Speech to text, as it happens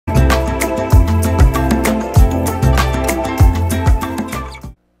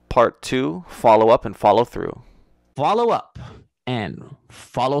Part 2, follow up and follow through. Follow up and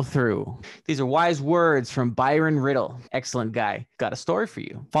follow through. These are wise words from Byron Riddle. Excellent guy. Got a story for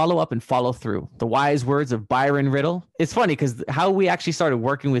you. Follow up and follow through. The wise words of Byron Riddle. It's funny because how we actually started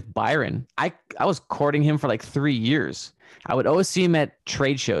working with Byron, I was courting him for like 3 years. I would always see him at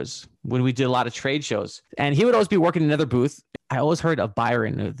trade shows when we did a lot of trade shows. And he would always be working in another booth. I always heard of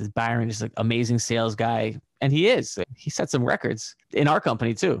Byron. Byron is an amazing sales guy. And he is. He set some records in our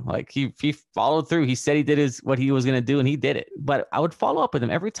company too. Like he followed through. He said he did what he was going to do, and he did it. But I would follow up with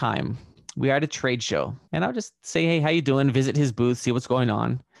him every time we were at a trade show. And I would just say, hey, how you doing? Visit his booth, see what's going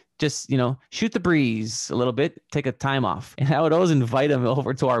on. Just, shoot the breeze a little bit, take a time off. And I would always invite him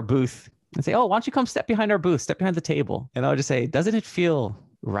over to our booth and say, oh, why don't you come step behind our booth, step behind the table. And I would just say, doesn't it feel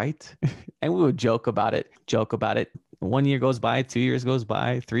right? And we would joke about it. 1 year goes by, 2 years goes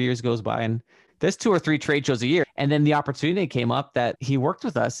by, 3 years goes by, and there's 2 or 3 trade shows a year. And then the opportunity came up that he worked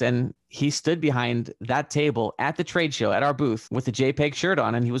with us and he stood behind that table at the trade show at our booth with the JPEG shirt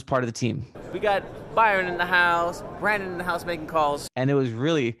on, and he was part of the team. We got Byron in the house, Brandon in the house making calls. And it was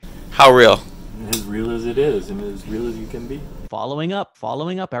really... How real? As real as it is and as real as you can be. Following up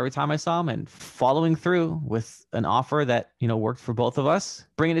every time I saw him and following through with an offer that, worked for both of us.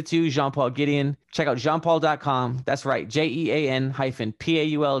 Bringing it to you, Jean-Paul Gedeon. Check out jeanpaul.com. That's right, JEAN-PAUL.com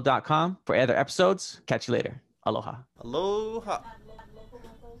for other episodes. Catch you later. Aloha. Aloha.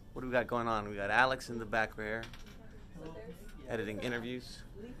 What do we got going on? We got Alex in the back here, editing interviews.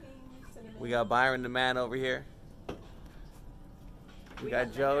 We got Byron the man over here. We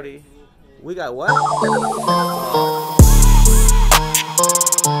got Jody. We got what?